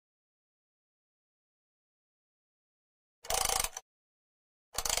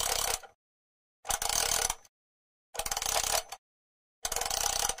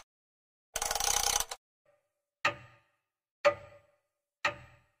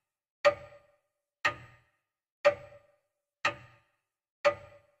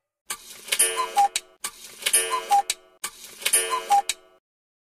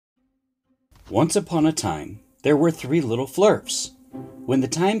Once upon a time, there were 3 little Flerfs. When the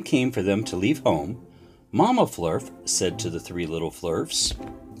time came for them to leave home, Mama Flerf said to the 3 little Flerfs,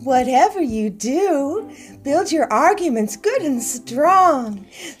 "Whatever you do, build your arguments good and strong,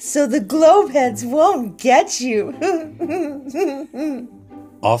 so the globeheads won't get you."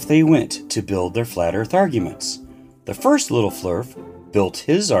 Off they went to build their flat earth arguments. The first little Flerf built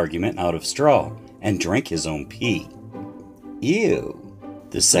his argument out of straw and drank his own pee. Ew.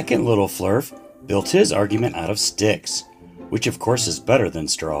 The second little Flerf built his argument out of sticks, which of course is better than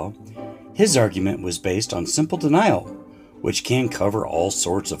straw. His argument was based on simple denial, which can cover all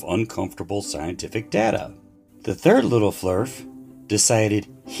sorts of uncomfortable scientific data. The third little Flerf decided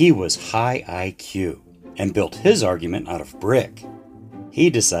he was high IQ and built his argument out of brick. He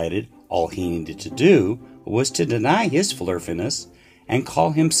decided all he needed to do was to deny his Flerfiness and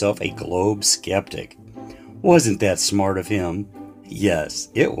call himself a globe skeptic. Wasn't that smart of him? Yes,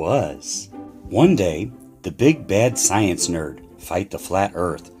 it was. One day, the big bad science nerd, Fight the Flat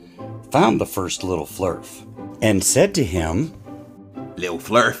Earth, found the first little Flerf and said to him, Little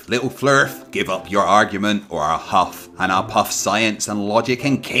Flerf, give up your argument or I'll huff and I'll puff science and logic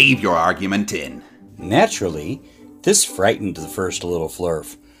and cave your argument in. Naturally, this frightened the first little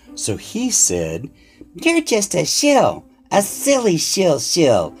Flerf, so he said, "You're just a shill, a silly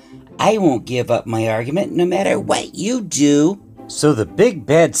shill. I won't give up my argument no matter what you do." So the big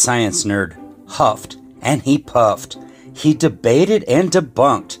bad science nerd huffed and he puffed. He debated and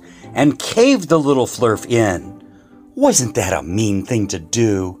debunked and caved the little Flerf in. Wasn't that a mean thing to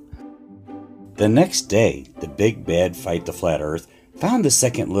do? The next day, the big bad Fight the Flat Earth found the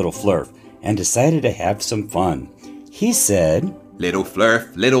second little Flerf and decided to have some fun. He said, Little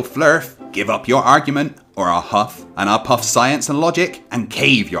Flerf, give up your argument or I'll huff and I'll puff science and logic and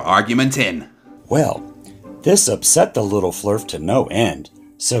cave your argument in. Well, this upset the little Flerf to no end,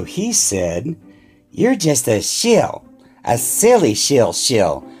 so he said, "You're just a shill, a silly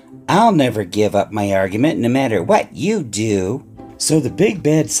shill. I'll never give up my argument no matter what you do." So the big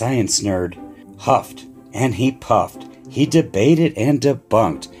bad science nerd huffed and he puffed. He debated and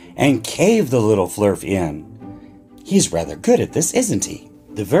debunked and caved the little Flerf in. He's rather good at this, isn't he?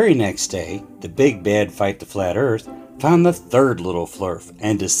 The very next day, the big bad Fight the Flat Earth found the third little Flerf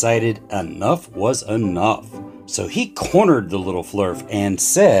and decided enough was enough. So he cornered the little Flerf and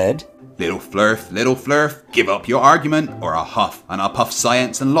said, Little Flerf, give up your argument or I'll huff and I'll puff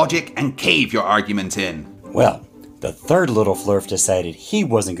science and logic and cave your argument in. Well, the third little Flerf decided he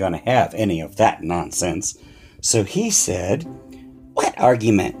wasn't going to have any of that nonsense. So he said, "What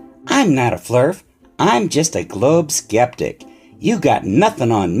argument? I'm not a Flerf. I'm just a globe skeptic. You got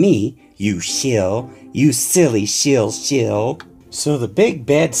nothing on me, you shill, you silly shill. So the big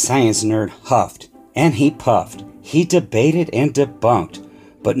bad science nerd huffed and he puffed. He debated and debunked.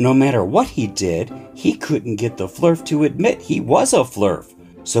 But no matter what he did, he couldn't get the Flerf to admit he was a Flerf.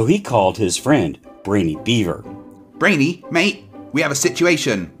 So he called his friend, Brainy Beaver. Brainy, mate, we have a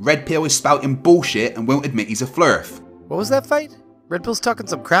situation. Red Pill is spouting bullshit and won't admit he's a Flerf. What was that fight? Red Pill's talking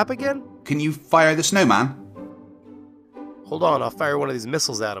some crap again? Can you fire the snowman? Hold on, I'll fire one of these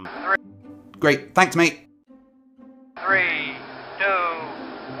missiles at him. Great, thanks mate. 3, 2,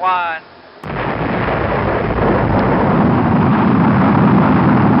 1.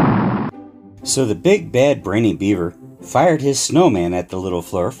 So the big bad Brainy Beaver fired his snowman at the little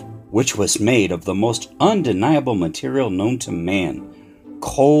Flerf, which was made of the most undeniable material known to man,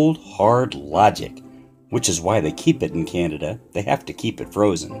 cold, hard logic, which is why they keep it in Canada. They have to keep it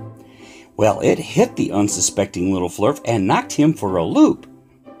frozen. Well, it hit the unsuspecting little Flerf and knocked him for a loop.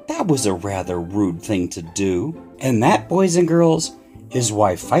 That was a rather rude thing to do. And that, boys and girls, is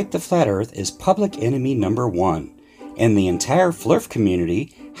why Fight the Flat Earth is public enemy number 1. And the entire Flerf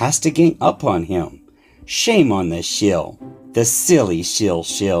community has to gang up on him. Shame on this shill. The silly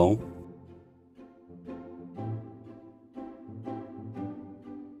shill.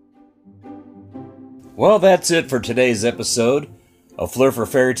 Well, that's it for today's episode of Flerfer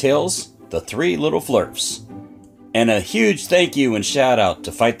Fairy Tales, The 3 Little Flerfs. And a huge thank you and shout out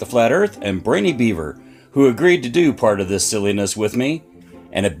to Fight the Flat Earth and Brainy Beaver, who agreed to do part of this silliness with me.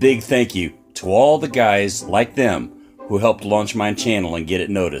 And a big thank you to all the guys like them who helped launch my channel and get it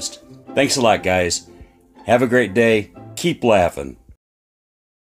noticed. Thanks a lot, guys. Have a great day. Keep laughing.